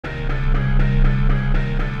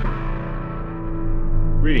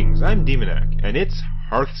Greetings, I'm Demonac, and it's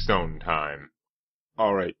Hearthstone time.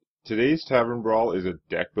 Alright, today's Tavern Brawl is a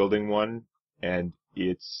deck building one, and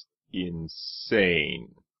it's insane.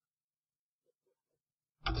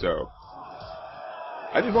 So,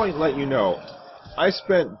 I just want to let you know, I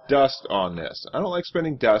spent dust on this. I don't like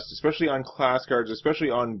spending dust, especially on class cards,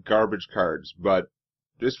 especially on garbage cards, but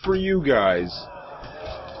just for you guys,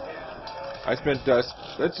 I spent dust.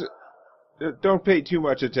 Don't pay too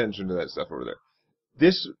much attention to that stuff over there.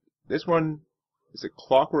 This one is a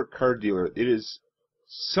Clockwork card dealer. It is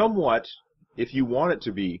somewhat, if you want it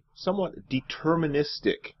to be, somewhat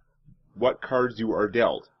deterministic what cards you are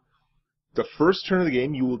dealt. The first turn of the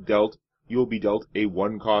game, you will be dealt a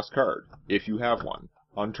 1-cost card, if you have one.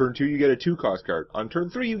 On turn 2, you get a 2-cost card. On turn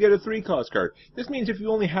 3, you get a 3-cost card. This means if you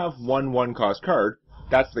only have one 1-cost card,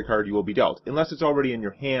 that's the card you will be dealt. Unless it's already in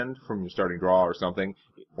your hand from your starting draw or something,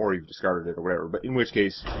 or you've discarded it or whatever. But in which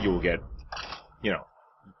case, you will get,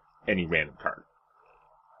 any random card.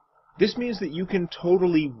 This means that you can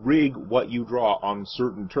totally rig what you draw on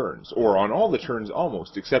certain turns, or on all the turns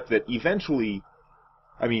almost, except that eventually,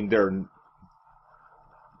 you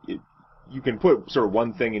can put sort of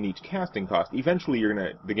one thing in each casting cost. Eventually,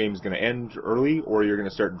 the game's gonna end early, or you're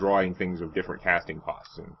gonna start drawing things of different casting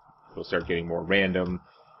costs, and it'll start getting more random.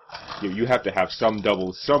 You have to have some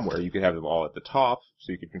doubles somewhere. You could have them all at the top,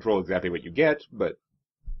 so you can control exactly what you get, but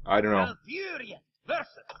I don't know.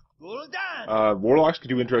 Warlocks could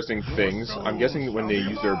do interesting things. I'm guessing that when they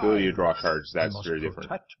use their ability to draw cards, that's very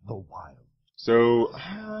different. So,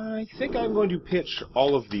 I think I'm going to pitch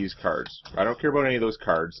all of these cards. I don't care about any of those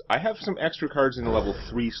cards. I have some extra cards in the level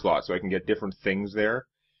 3 slot, so I can get different things there.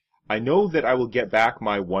 I know that I will get back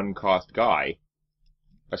my 1-cost guy,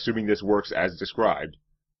 assuming this works as described,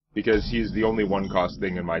 because he's the only 1-cost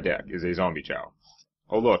thing in my deck, is a Zombie Chow.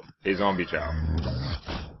 Oh look, a Zombie Chow.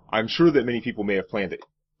 I'm sure that many people may have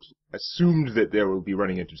assumed that they will be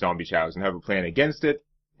running into Zombie Chows and have a plan against it.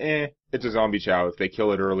 It's a Zombie Chow. If they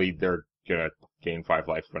kill it early, they're gonna gain 5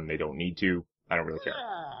 life when they don't need to. I don't really care.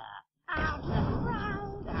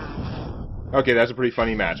 Okay, that's a pretty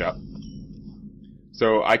funny matchup.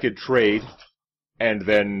 So I could trade, and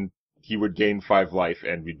then he would gain 5 life,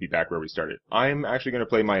 and we'd be back where we started. I'm actually going to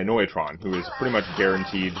play my Annoyatron, who is pretty much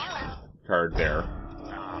guaranteed card there.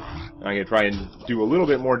 I'm going to try and do a little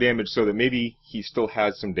bit more damage so that maybe he still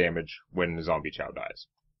has some damage when the Zombie Chow dies.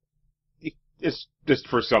 It's just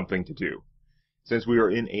for something to do. Since we are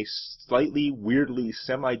in a slightly, weirdly,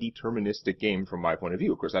 semi-deterministic game from my point of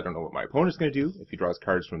view. Of course, I don't know what my opponent's going to do. If he draws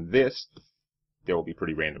cards from this, they will be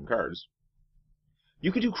pretty random cards.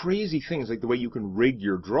 You could do crazy things, like the way you can rig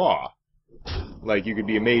your draw. Like, you could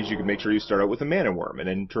be a mage, you could make sure you start out with a Mana Worm, and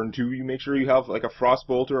then turn 2, you make sure you have, like, a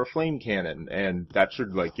Frostbolt or a Flame Cannon, and that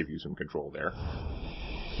should, like, give you some control there.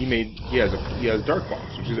 He has Dark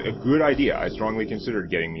Bombs, which is a good idea. I strongly considered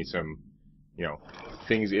getting me some,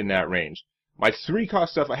 things in that range. My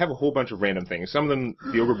 3-cost stuff, I have a whole bunch of random things. Some of them,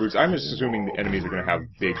 the Ogre Brutes, I'm just assuming the enemies are going to have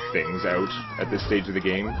big things out at this stage of the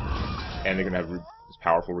game, and they're going to have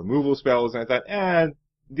powerful removal spells, and I thought,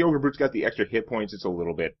 the Ogre Brute's got the extra hit points, it's a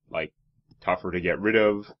little bit, tougher to get rid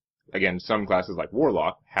of. Again, some classes like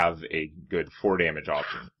Warlock have a good 4 damage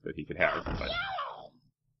option that he could have, but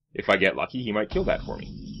if I get lucky, he might kill that for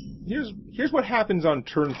me. Here's what happens on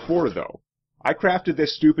turn 4, though. I crafted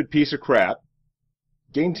this stupid piece of crap,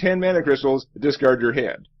 gain 10 mana crystals, discard your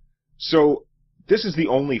hand. So, this is the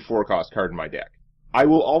only 4-cost card in my deck. I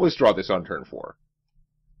will always draw this on turn 4.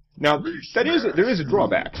 Now, there is a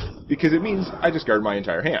drawback, because it means I discard my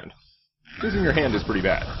entire hand. Losing your hand is pretty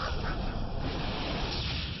bad.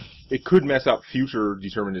 It could mess up future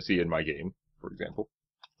determinacy in my game, for example.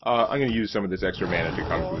 I'm going to use some of this extra mana to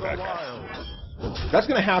come through that guy. That's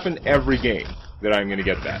going to happen every game that I'm going to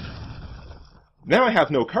get that. Now I have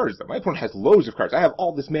no cards, though. My opponent has loads of cards. I have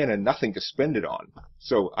all this mana and nothing to spend it on.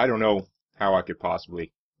 So I don't know how I could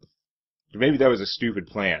possibly... Maybe that was a stupid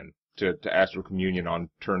plan to Astral Communion on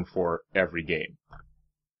turn 4 every game.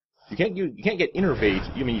 You can't get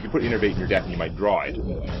Innervate. You can put Innervate in your deck and you might draw it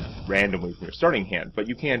randomly from your starting hand, but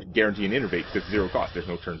you can't guarantee an Innervate because it's 0 cost. There's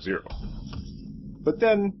no turn 0. But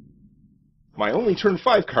then, my only turn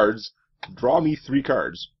 5 cards draw me 3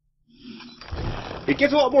 cards. It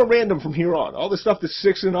gets a lot more random from here on. All the stuff that's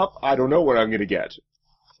 6 and up, I don't know what I'm going to get.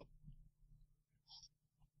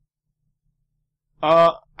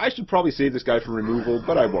 I should probably save this guy for removal,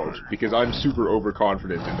 but I won't, because I'm super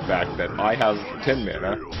overconfident in the fact that I have 10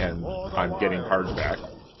 mana, and I'm getting cards back.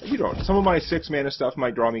 You don't. Some of my 6 mana stuff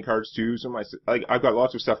might draw me cards too. I've got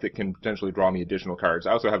lots of stuff that can potentially draw me additional cards.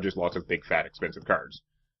 I also have just lots of big, fat, expensive cards.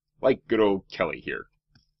 Like good old Kelly here.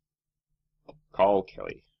 Call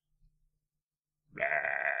Kelly.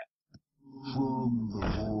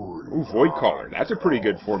 Ooh, Void Caller. That's a pretty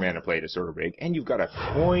good 4-mana play to sort of rig. And you've got a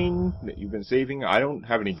coin that you've been saving. I don't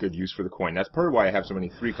have any good use for the coin. That's part of why I have so many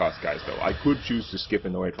 3-cost guys, though. I could choose to skip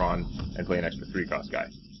Annoytron and play an extra 3-cost guy.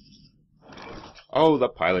 Oh, the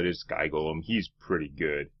pilot is Sky Golem. He's pretty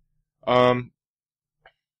good.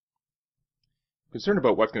 Concerned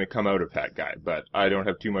about what's going to come out of that guy, but I don't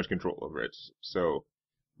have too much control over it. So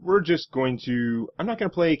we're just going to... I'm not going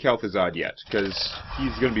to play Kel'Thuzad yet, because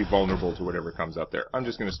he's going to be vulnerable to whatever comes up there. I'm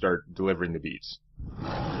just going to start delivering the beats.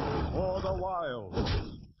 For the wild.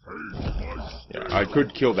 Yeah, I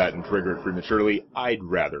could kill that and trigger it prematurely. I'd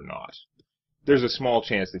rather not. There's a small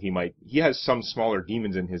chance that he has some smaller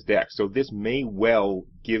demons in his deck, so this may well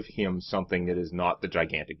give him something that is not the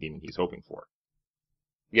gigantic demon he's hoping for.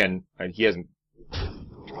 Again, he hasn't...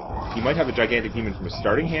 He might have a gigantic demon from his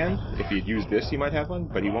starting hand. If he had used this, he might have one,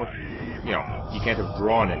 but he won't... You know, he can't have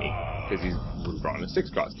drawn any, because he's drawn a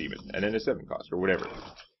 6-cost demon, and then a 7-cost, or whatever.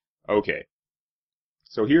 Okay.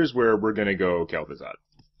 So here's where we're gonna go Kel'Thuzad.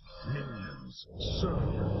 Minions,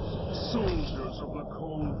 servants, soldiers of the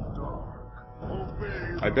cold dark.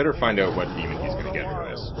 I better find out what demon he's gonna get for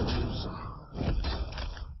this.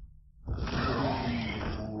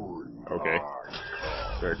 Okay.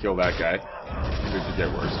 Better kill that guy. It could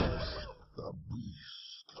get worse.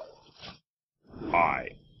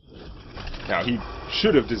 Hi. Now, he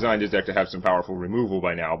should have designed his deck to have some powerful removal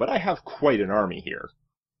by now, but I have quite an army here.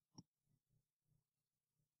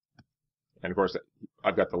 And of course,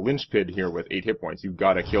 I've got the Lynchpid here with 8 hit points. You've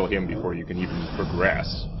got to kill him before you can even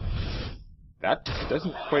progress. That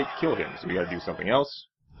doesn't quite kill him, so we got to do something else.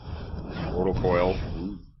 Mortal Coil.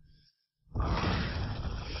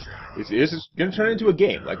 This is going to turn into a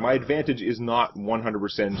game. Like, my advantage is not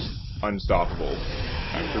 100% unstoppable.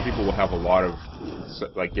 I'm sure people will have a lot of,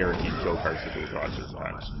 like, guaranteed kill cards that they'll draw at certain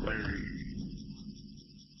times.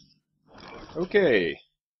 But... Okay.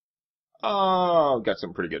 Got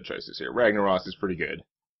some pretty good choices here. Ragnaros is pretty good.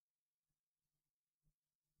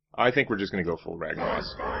 I think we're just going to go full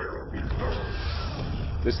Ragnaros.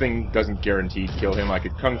 This thing doesn't guarantee kill him. I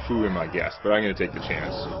could Kung Fu him, I guess, but I'm going to take the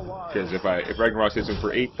chance. Because if Ragnaros hits him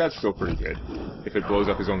for 8, that's still pretty good. If it blows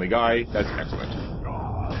up his only guy, that's excellent.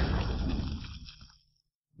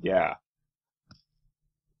 Yeah.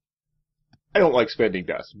 I don't like spending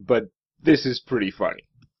dust, but this is pretty funny.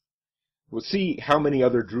 We'll see how many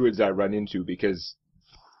other druids I run into, because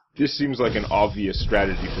this seems like an obvious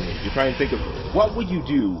strategy for me. You try and think of, what would you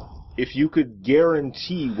do if you could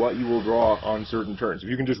guarantee what you will draw on certain turns? If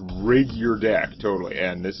you can just rig your deck totally,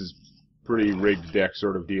 and this is pretty rigged deck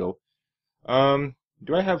sort of deal.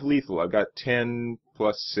 Do I have lethal? I've got 10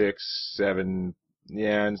 plus 6, 7...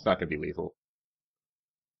 Yeah, it's not going to be lethal.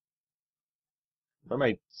 Why am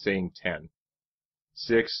I saying 10?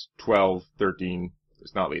 6, 12, 13...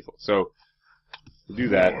 It's not lethal. So, we'll do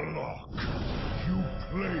that. You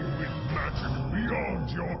play with magic beyond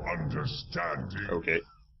your understanding. Okay.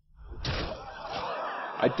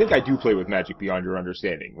 I think I do play with magic beyond your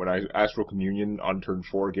understanding. When I Astral Communion on turn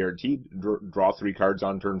 4 guaranteed, draw 3 cards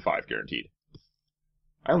on turn 5 guaranteed.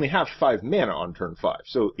 I only have 5 mana on turn 5,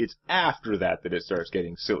 so it's after that that it starts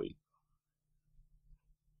getting silly.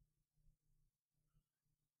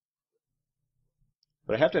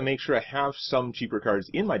 But I have to make sure I have some cheaper cards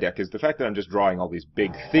in my deck, because the fact that I'm just drawing all these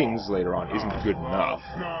big things later on isn't good enough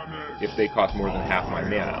if they cost more than half my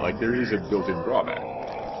mana. Like, there is a built-in drawback.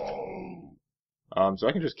 So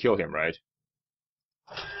I can just kill him, right?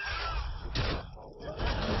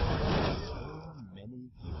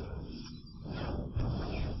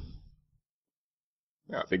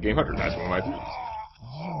 Yeah, Big Game Hunter, that's one of my things.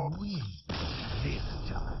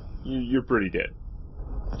 You're pretty dead.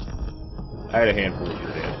 I had a handful of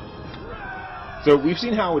your dead. So we've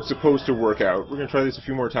seen how it's supposed to work out. We're going to try this a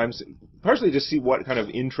few more times, partially to see what kind of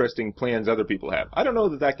interesting plans other people have. I don't know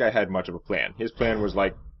that that guy had much of a plan. His plan was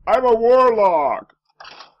like, I'm a warlock!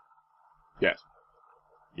 Yes,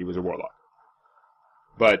 he was a warlock.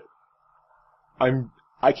 But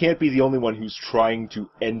I can't be the only one who's trying to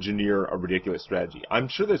engineer a ridiculous strategy. I'm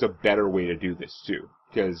sure there's a better way to do this, too,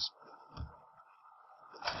 because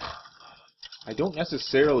I don't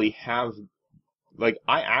necessarily have... Like,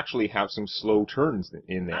 I actually have some slow turns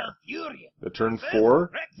in there. The turn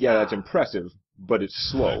 4, yeah, that's impressive, but it's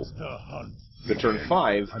slow. The turn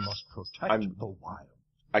 5,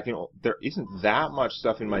 there isn't that much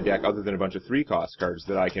stuff in my deck other than a bunch of 3-cost cards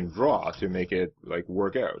that I can draw to make it, like,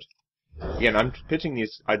 work out. Again, I'm pitching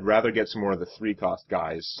these, I'd rather get some more of the 3-cost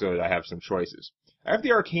guys so that I have some choices. I have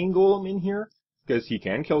the Arcane Golem in here, because he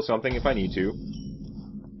can kill something if I need to.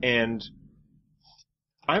 And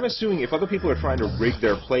I'm assuming if other people are trying to rig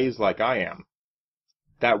their plays like I am,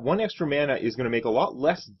 that 1 extra mana is going to make a lot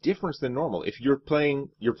less difference than normal. If you're planning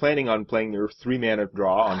on playing your 3 mana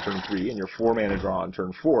draw on turn 3 and your 4 mana draw on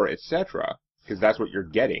turn 4, etc., because that's what you're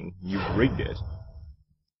getting, you've rigged it,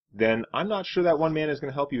 then I'm not sure that 1 mana is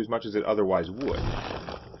going to help you as much as it otherwise would.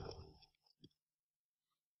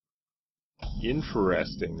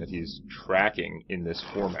 Interesting that he's tracking in this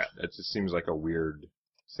format. It just seems like a weird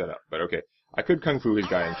setup, but okay. I could Kung Fu his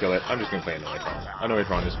guy and kill it. I'm just going to play Anoitron.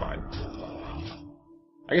 Anoitron is fine.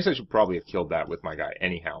 I guess I should probably have killed that with my guy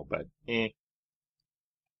anyhow, but eh.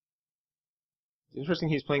 It's interesting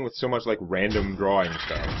he's playing with so much, like, random drawing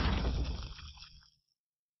stuff.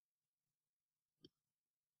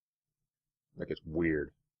 Like, it's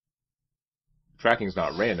weird. Tracking's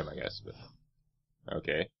not random, I guess, but...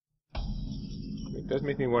 Okay. It does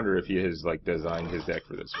make me wonder if he has, like, designed his deck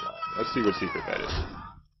for this or not. Let's see what secret that is.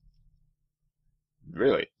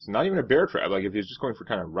 Really? It's not even a bear trap. Like, if he's just going for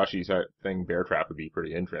kind of rushy type thing, bear trap would be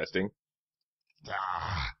pretty interesting.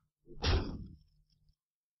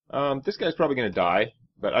 This guy's probably going to die,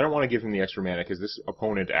 but I don't want to give him the extra mana, because this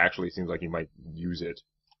opponent actually seems like he might use it.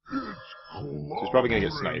 So he's probably going to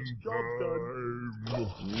get sniped.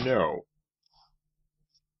 No.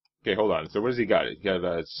 Okay, hold on. So what has he got? He got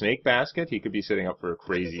a snake basket. He could be setting up for a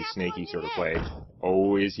crazy, snaky sort of play.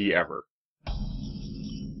 Oh, is he ever.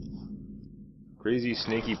 Crazy,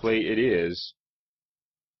 snaky play it is.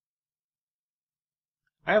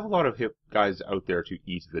 I have a lot of hip guys out there to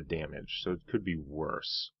eat the damage, so it could be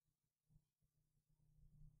worse.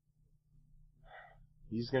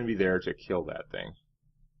 He's going to be there to kill that thing.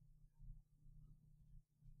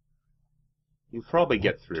 You'll probably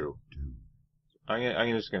get through.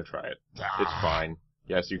 I'm just going to try it. It's fine.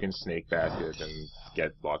 Yes, you can snake basket and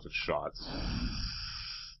get lots of shots.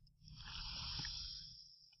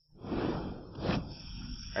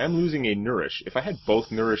 I am losing a Nourish. If I had both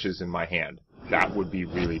Nourishes in my hand, that would be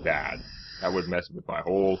really bad. That would mess with my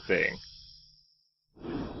whole thing.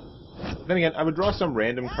 Then again, I would draw some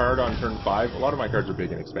random card on turn 5. A lot of my cards are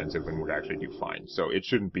big and expensive and would actually do fine, so it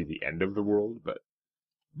shouldn't be the end of the world, but...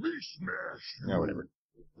 Yeah, whatever.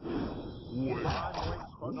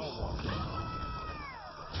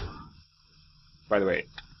 By the way...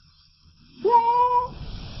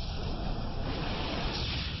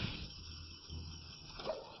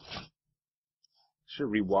 Should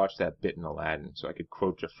rewatch that bit in Aladdin so I could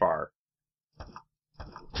quote Jafar.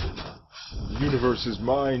 The universe is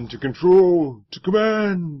mine to control, to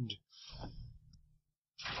command.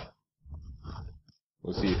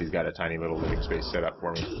 We'll see if he's got a tiny little living space set up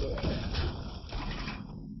for me.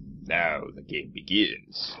 Now the game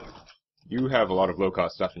begins. You have a lot of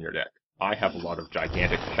low-cost stuff in your deck. I have a lot of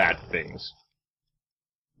gigantic fat things.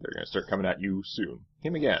 They're going to start coming at you soon.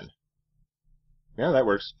 Him again. Yeah, that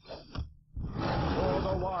works.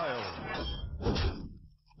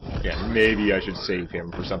 Again, maybe I should save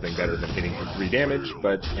him for something better than hitting for 3 damage,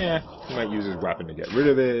 but he might use his weapon to get rid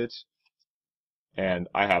of it. And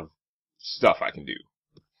I have stuff I can do.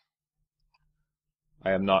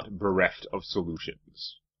 I am not bereft of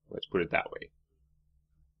solutions. Let's put it that way.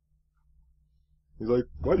 He's like,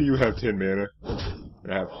 why do you have 10 mana?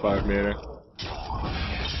 And I have 5 mana.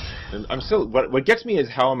 And I'm still... What gets me is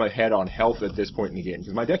how I'm ahead on health at this point in the game,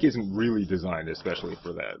 because my deck isn't really designed especially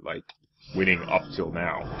for that, like, winning up till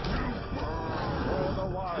now.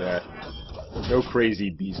 Yeah. No crazy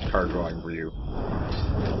beast card drawing for you.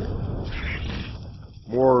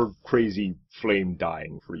 More crazy flame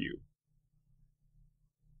dying for you.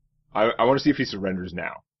 I want to see if he surrenders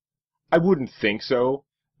now. I wouldn't think so,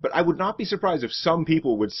 but I would not be surprised if some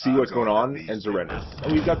people would see what's going on and surrender.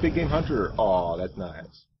 Oh, we've got Big Game Hunter. Aw, that's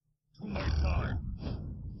nice.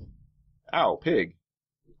 Ow, pig.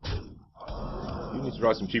 You need to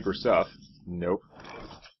draw some cheaper stuff. Nope.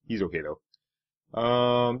 He's okay, though.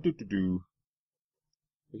 I could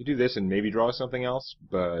do this and maybe draw something else,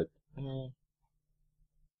 but...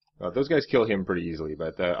 those guys kill him pretty easily,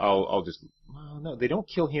 but I'll just... Well, no, they don't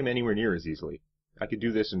kill him anywhere near as easily. I could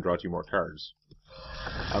do this and draw 2 more cards.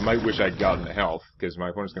 I might wish I'd gotten the health, because my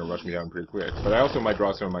opponent's going to rush me down pretty quick. But I also might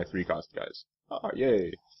draw some of my 3-cost guys. Ah,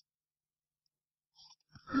 yay.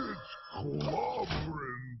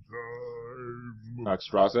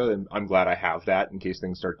 Extrasa, and I'm glad I have that in case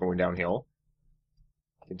things start going downhill.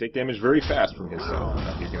 I can take damage very fast from his stuff.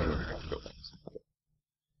 He's going to kill things. Okay.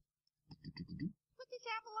 Put this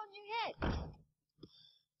apple on your head.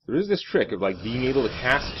 There is this trick of, like, being able to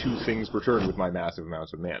cast 2 things per turn with my massive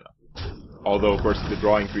amounts of mana. Although, of course, the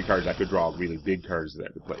drawing 3 cards, I could draw really big cards that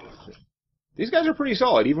I could play. These guys are pretty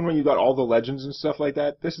solid, even when you got all the legends and stuff like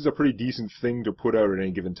that. This is a pretty decent thing to put out at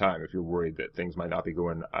any given time if you're worried that things might not be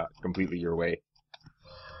going completely your way.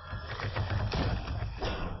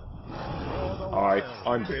 Hi,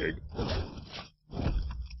 I'm big.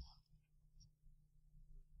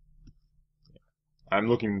 I'm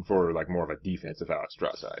looking for, like, more of a defensive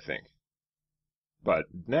Alexstrasza, I think. But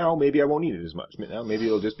now maybe I won't need it as much. Now maybe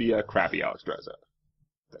it'll just be a crappy Alexstrasza.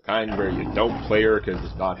 The kind where you don't play her because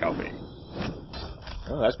it's not helping.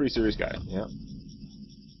 Oh, that's a pretty serious guy, yeah.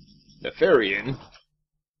 Nefarian.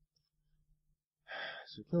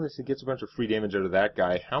 So if he gets a bunch of free damage out of that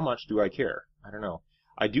guy, how much do I care? I don't know.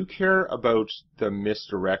 I do care about the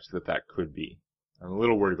misdirect that could be. I'm a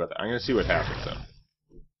little worried about that. I'm going to see what happens,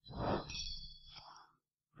 though.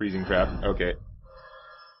 Freezing trap. Okay.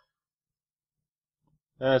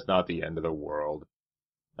 That's not the end of the world.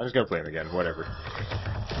 I'm just going to play him again. Whatever.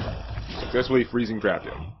 Successfully freezing trapped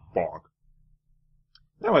him. Bonk.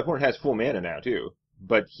 Now my opponent has full mana now, too.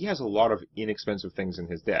 But he has a lot of inexpensive things in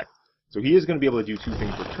his deck. So he is going to be able to do 2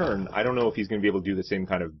 things per turn. I don't know if he's going to be able to do the same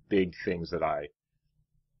kind of big things that I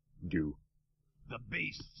do. The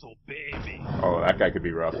beasts obey me. Oh, that guy could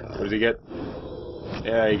be rough. What does he get?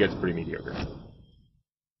 Yeah, he gets pretty mediocre.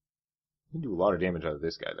 He can do a lot of damage out of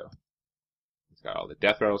this guy, though. He's got all the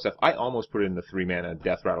Death Rattle stuff. I almost put in the 3-mana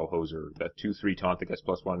Death Rattle Hoser, that 2/3 taunt that gets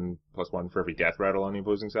 +1/+1 for every Death Rattle on the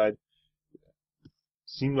opposing side.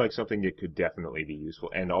 Seemed like something that could definitely be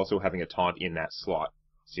useful, and also having a taunt in that slot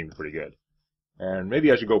seemed pretty good. And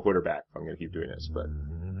maybe I should go put her back if I'm going to keep doing this, but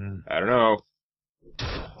I don't know.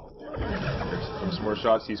 Some more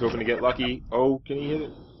shots. He's hoping to get lucky. Oh, can he hit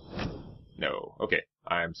it? No. Okay.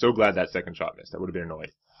 I'm so glad that second shot missed. I would have been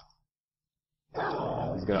annoyed.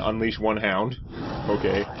 He's going to unleash one hound.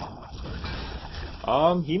 Okay.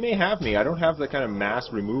 He may have me. I don't have the kind of mass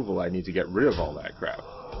removal I need to get rid of all that crap.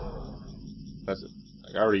 That's it.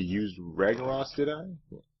 I already used Ragnaros, did I?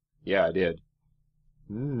 Yeah, I did.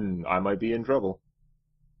 I might be in trouble.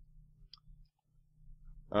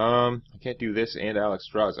 I can't do this and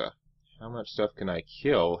Alexstrasza. How much stuff can I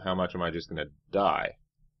kill? How much am I just gonna die?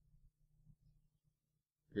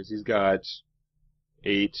 Because he's got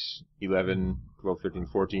 8, 11, 12, 13,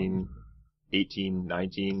 14, 18,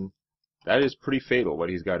 19. That is pretty fatal, what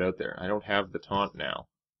he's got out there. I don't have the taunt now.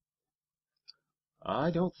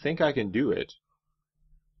 I don't think I can do it.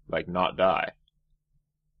 Like, not die.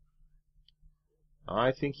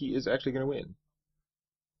 I think he is actually going to win.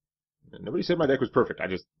 Nobody said my deck was perfect.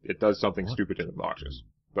 It does something stupid and obnoxious.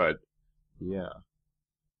 But, yeah.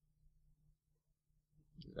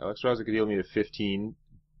 Alexstrasza could heal me to 15.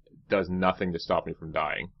 Does nothing to stop me from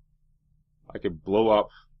dying. I could blow up,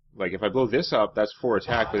 like, if I blow this up, that's 4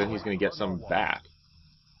 attack, but then he's going to get some back.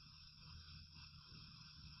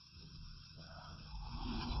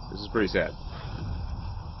 This is pretty sad.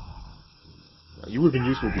 You would have been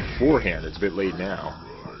useful beforehand. It's a bit late now.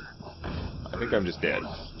 I think I'm just dead.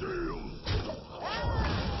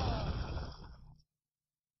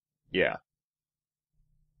 Yeah.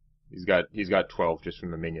 He's got 12 just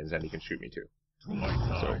from the minions, and he can shoot me too.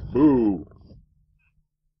 So, boo!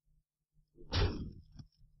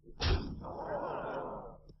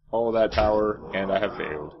 All that power, and I have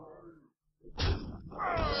failed.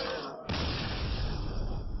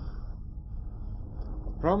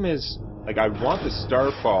 Problem is, like, I want the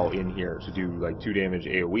Starfall in here to do, like, 2 damage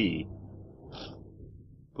AoE,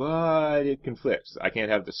 but it conflicts. I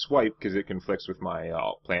can't have the swipe because it conflicts with my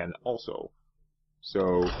plan also.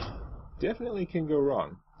 So, definitely can go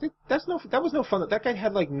wrong. That was no fun. That guy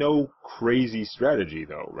had, like, no crazy strategy,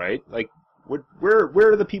 though, right? Like, where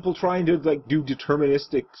are the people trying to, like, do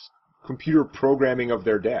deterministic computer programming of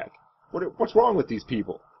their deck? What's wrong with these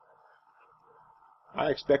people? I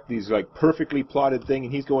expect these, like, perfectly plotted thing,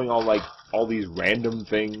 and he's going all these random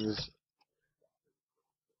things.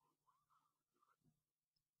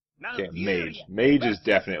 Okay, Mage. Mage is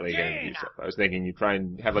definitely going to do stuff. I was thinking you try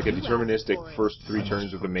and have, like, a deterministic first 3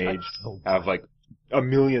 turns of the Mage, have, like, a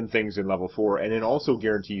million things in level 4, and then also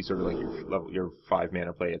guarantee sort of, like, your 5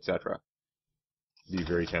 mana play, etc. Be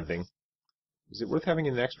very tempting. Is it worth having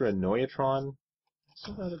an extra Annoyatron?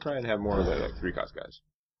 I'd rather try and have more of the, like, 3-cost guys.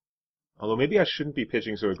 Although maybe I shouldn't be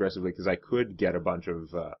pitching so aggressively, because I could get a bunch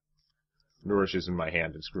of Nourishes in my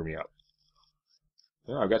hand and screw me up.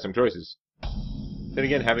 Oh, I've got some choices. Then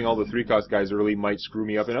again, having all the 3-cost guys early might screw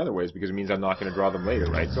me up in other ways, because it means I'm not going to draw them later,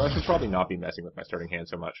 right? So I should probably not be messing with my starting hand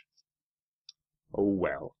so much. Oh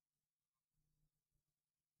well.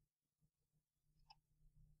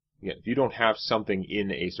 Again, if you don't have something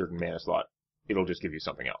in a certain mana slot, it'll just give you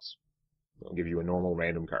something else. It'll give you a normal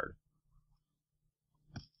random card.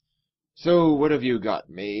 So, what have you got,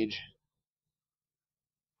 Mage?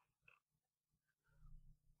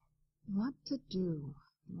 What to do?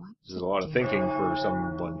 This is a lot of thinking for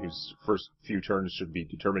someone whose first few turns should be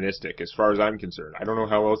deterministic, as far as I'm concerned. I don't know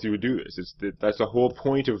how else you would do this. That's the whole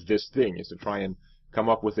point of this thing, is to try and come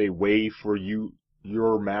up with a way for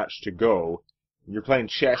your match to go. You're playing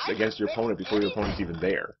chess against your opponent before your opponent's even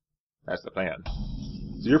there. That's the plan.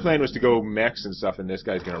 So your plan was to go mechs and stuff, and this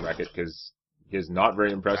guy's gonna wreck it, because his not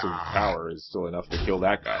very impressive power is still enough to kill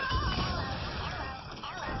that guy.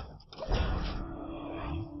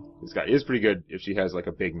 This guy is pretty good. If she has like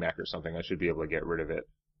a big mech or something, I should be able to get rid of it.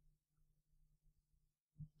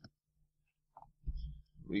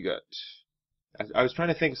 We got... I was trying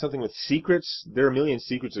to think of something with secrets. There are a million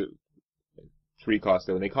secrets at 3 cost,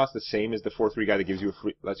 though, and they cost the same as the 4/3 guy that gives you a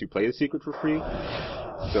free, lets you play the secret for free.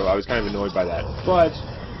 So I was kind of annoyed by that. But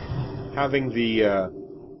having the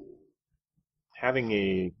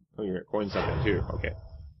oh, you're going something too. Okay.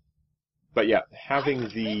 But yeah, having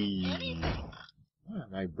the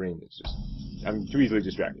my brain is just, I'm too easily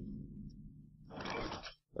distracted.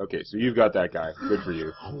 Okay, so you've got that guy. Good for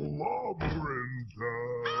you.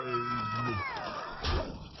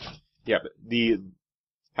 Yeah, but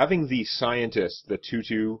having the scientist, the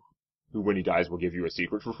 2/2, who when he dies will give you a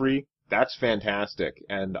secret for free, that's fantastic,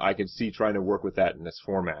 and I can see trying to work with that in this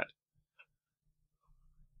format.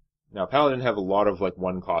 Now, Paladin have a lot of like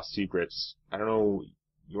 1-cost secrets. I don't know,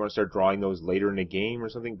 you want to start drawing those later in the game or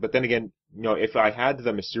something? But then again, you know, if I had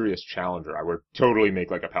the Mysterious Challenger, I would totally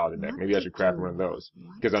make like a Paladin deck. Maybe I should craft one of those.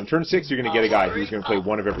 Because on turn 6, you're going to get a guy who's going to play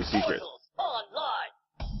one of every secret.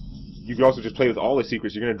 You could also just play with all the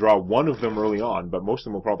secrets. You're going to draw one of them early on, but most of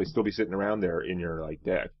them will probably still be sitting around there in your like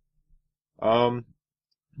deck.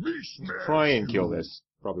 Let's try and kill this.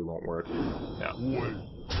 Probably won't work. No.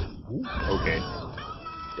 Okay.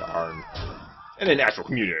 Darn. And a natural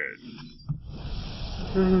communion.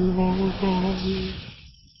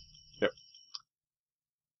 Yep.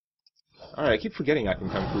 Alright, I keep forgetting I can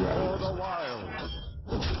come through out of this.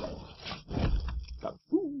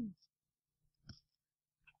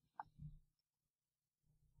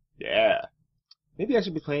 Yeah. Maybe I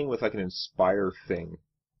should be playing with like an Inspire thing.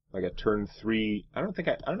 Like a turn 3. I don't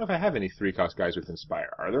know if I have any 3-cost guys with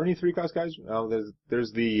Inspire. Are there any 3-cost guys? No,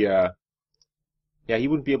 there's the yeah, he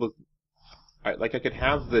wouldn't be able to, I could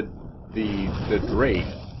have the Drake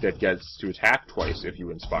that gets to attack twice if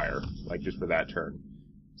you Inspire, like just for that turn.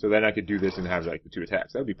 So then I could do this and have like the 2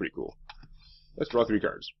 attacks. That would be pretty cool. Let's draw 3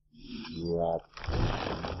 cards. Womp.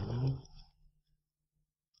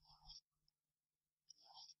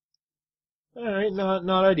 Alright,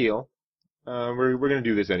 not ideal. We're gonna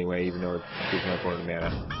do this anyway, even though it gives my opponent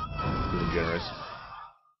mana. Being generous.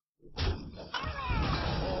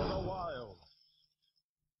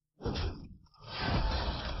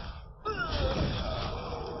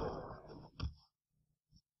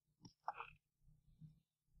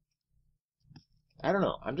 I don't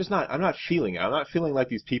know. I'm not feeling it. I'm not feeling like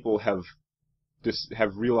these people have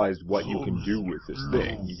realized what you can do with this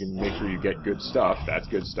thing. You can make sure you get good stuff. That's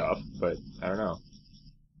good stuff, but I don't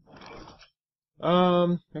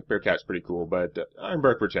know. Bearcat's pretty cool, but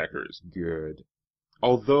Ironbark Protector is good.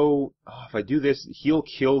 Although, if I do this, he'll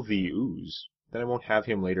kill the ooze. Then I won't have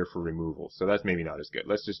him later for removal, so that's maybe not as good.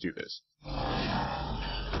 Let's just do this.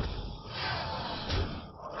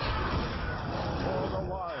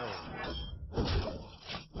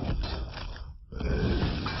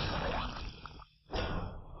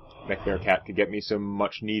 Bearcat could get me some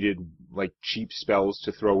much needed, like, cheap spells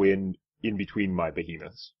to throw in between my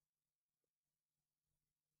behemoths.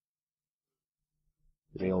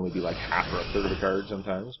 It may only be like half or a third of the card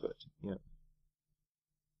sometimes, but, yeah.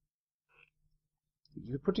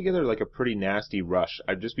 You could put together like a pretty nasty rush.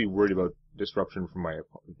 I'd just be worried about disruption from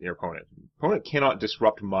your opponent. Opponent cannot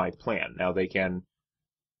disrupt my plan. Now they can...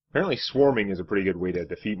 Apparently swarming is a pretty good way to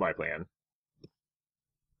defeat my plan.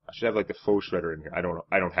 I should have like the Foe Shredder in here. I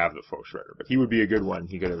don't have the Foe Shredder, but he would be a good one.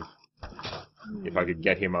 He could have... If I could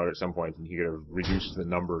get him out at some point, and he could have reduced the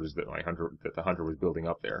numbers that the hunter was building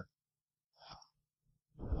up there.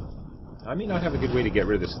 I may not have a good way to get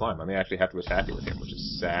rid of this slime. I may actually have to attack it with him, which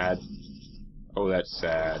is sad. Oh, that's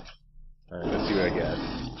sad. Alright, let's see what I get.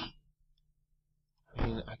 I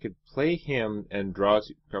mean, I could play him and draw a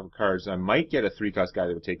couple cards. I might get a 3-cost guy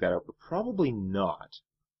that would take that out, but probably not.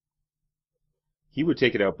 He would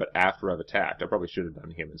take it out, but after I've attacked. I probably should have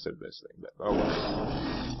done him instead of this thing, but oh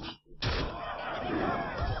well.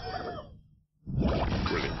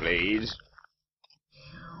 Brilliant Blades.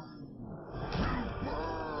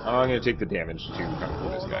 I'm going to take the damage to come for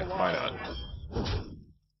this guy. Why not?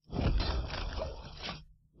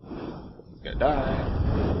 He's going to die.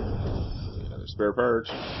 Another spare part.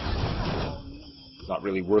 Not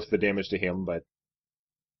really worth the damage to him, but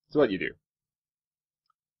it's what you do.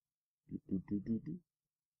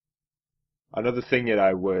 Another thing that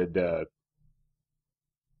I would,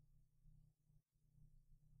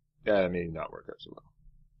 maybe not work out so well.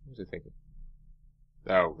 What was I thinking?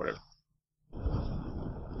 Oh, whatever.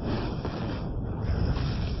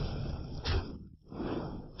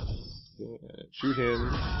 Yeah, shoot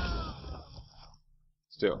him.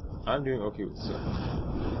 Still, I'm doing okay with this.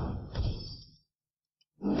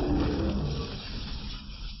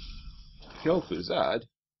 Kill Fuzad.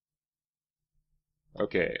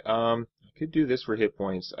 Okay, I could do this for hit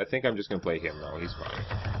points. I think I'm just gonna play him though. He's fine.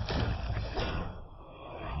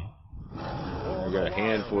 I got a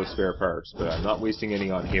handful of spare parts, but I'm not wasting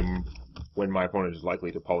any on him when my opponent is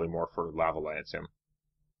likely to polymorph or lava lance him.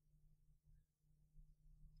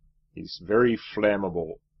 He's very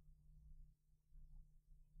flammable.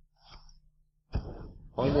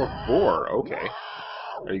 Polymorph boar, okay.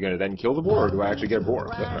 Are you going to then kill the boar, or do I actually get a boar?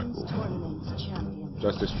 That's not cool.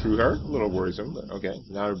 Justice Trueheart, a little worrisome, but okay.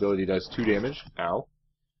 Now her ability does 2 damage. Ow.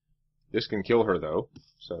 This can kill her, though,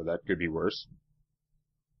 so that could be worse.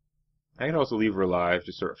 I can also leave her alive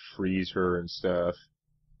to sort of freeze her and stuff.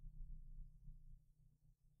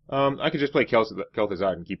 I could just play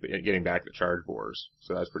Kel'Thuzad and keep getting back the charge boars,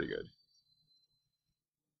 so that's pretty good.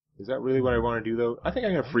 Is that really what I want to do, though? I think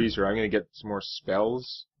I'm going to freeze her. I'm going to get some more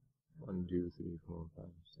spells. 1, 2, 3, 4, 5,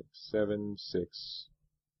 6, 7, 6,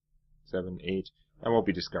 7, 8. I won't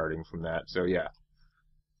be discarding from that, so yeah.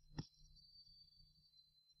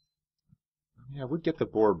 Yeah, I would get the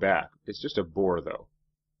boar back. It's just a boar, though.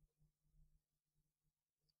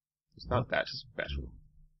 It's not that special.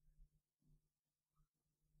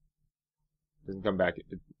 Doesn't come back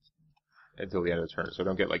until the end of the turn, so I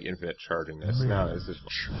don't get like infinite charging this. Now is this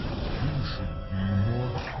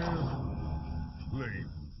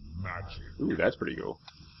Magic. Ooh, that's pretty cool.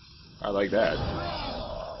 I like that.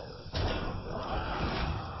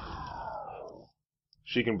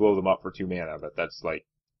 She can blow them up for 2 mana, but that's like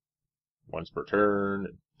once per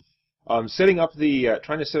turn. Setting up the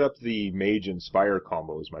trying to set up the Mage Inspire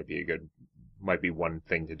combos might be one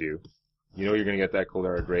thing to do. You know you're going to get that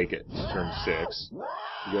Caldera Drake at turn 6.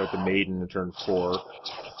 You go with the Maiden at turn 4.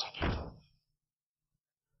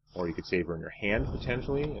 Or you could save her in your hand,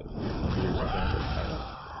 potentially.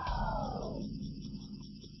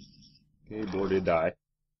 Okay, boar did die.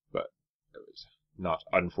 But it was not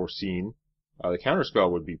unforeseen. The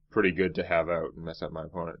counterspell would be pretty good to have out and mess up my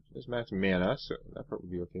opponent. There's max mana, so that part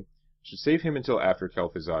would be okay. Should save him until after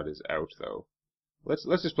Kel'Thuzad is out, though. Let's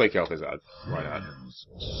just play Kel'Thuzad. Why not?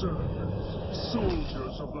 Servants,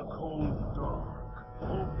 soldiers of the cold dark,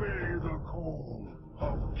 obey the call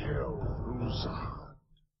of Kel'Thuzad.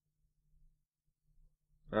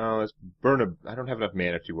 Let's burn a... I don't have enough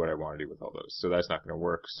mana to do what I want to do with all those, so that's not going to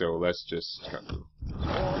work, so let's just...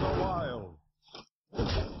 All the while.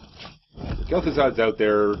 Kel'Thuzad's out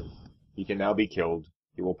there. He can now be killed.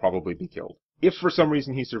 He will probably be killed. If for some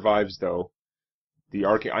reason he survives, though, I'm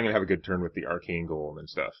going to have a good turn with the Arcane Golem and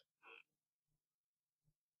stuff.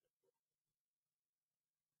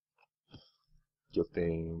 Kill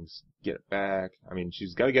things, get it back. I mean,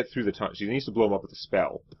 she's got to get through the time. She needs to blow him up with a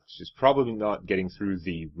spell. She's probably not getting through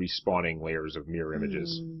the respawning layers of mirror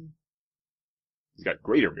images. He's got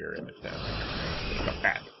greater mirror image now. He's got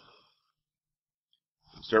back.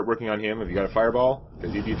 Start working on him if you got a fireball,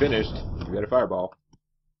 because he'd be finished if you got a fireball.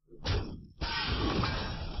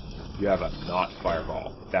 You have a not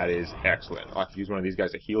fireball. That is excellent. I'll have to use one of these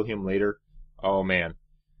guys to heal him later. Oh, man.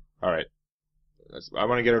 Alright. I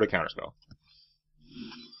want to get her to counterspell.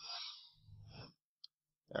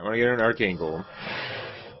 I want to get her an Arcane Golem.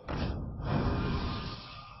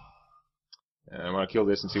 And I want to kill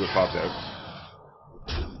this and see what pops out.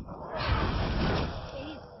 Taste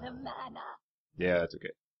the mana. Yeah, that's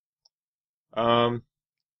okay.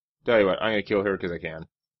 Tell you what, I'm going to kill her because I can.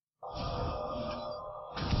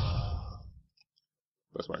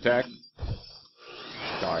 Plus 1 attack.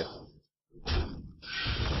 Die.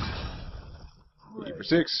 3 for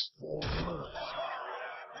 6.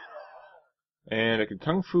 And I could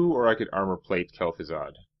Kung Fu or I could Armor Plate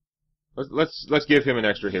Kel'Thuzad. Let's give him an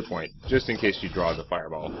extra hit point, just in case she draws a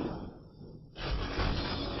fireball.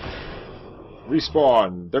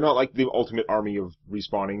 Respawn. They're not like the ultimate army of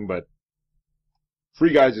respawning, but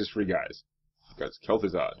free guys is free guys. Because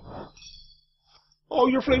Kel'Thuzad. Oh,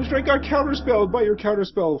 your Flame Strike got counterspelled by your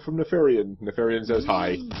counterspell from Nefarian. Nefarian says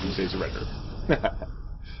hi. You say surrender.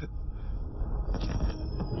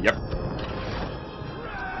 Yep.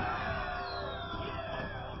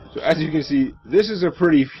 So as you can see, this is a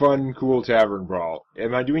pretty fun, cool tavern brawl.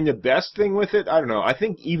 Am I doing the best thing with it? I don't know. I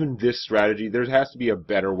think even this strategy, there has to be a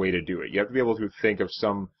better way to do it. You have to be able to think of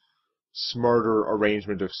some smarter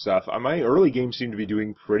arrangement of stuff. My early games seem to be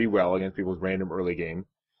doing pretty well against people's random early game.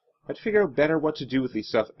 I have to figure out better what to do with these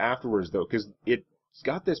stuff afterwards, though, because it's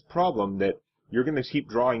got this problem that you're going to keep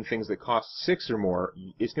drawing things that cost 6 or more.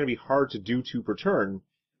 It's going to be hard to do 2 per turn.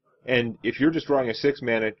 And if you're just drawing a 6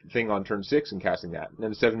 mana thing on turn 6 and casting that, and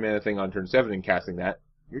then a 7 mana thing on turn 7 and casting that,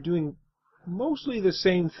 you're doing mostly the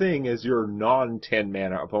same thing as your non-10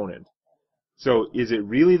 mana opponent. So is it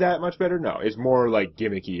really that much better? No, it's more like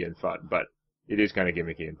gimmicky and fun, but it is kind of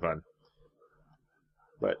gimmicky and fun.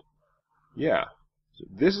 But, yeah. So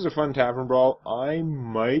this is a fun Tavern Brawl. I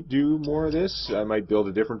might do more of this. I might build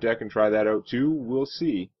a different deck and try that out too. We'll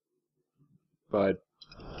see. But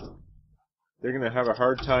they're going to have a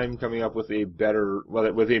hard time coming up with a better,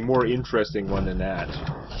 well, with a more interesting one than that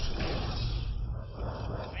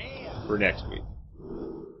for next week.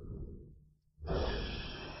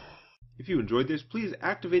 If you enjoyed this, please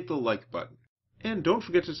activate the like button. And don't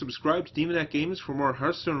forget to subscribe to Demonet Games for more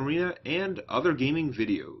Hearthstone Arena and other gaming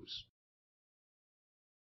videos.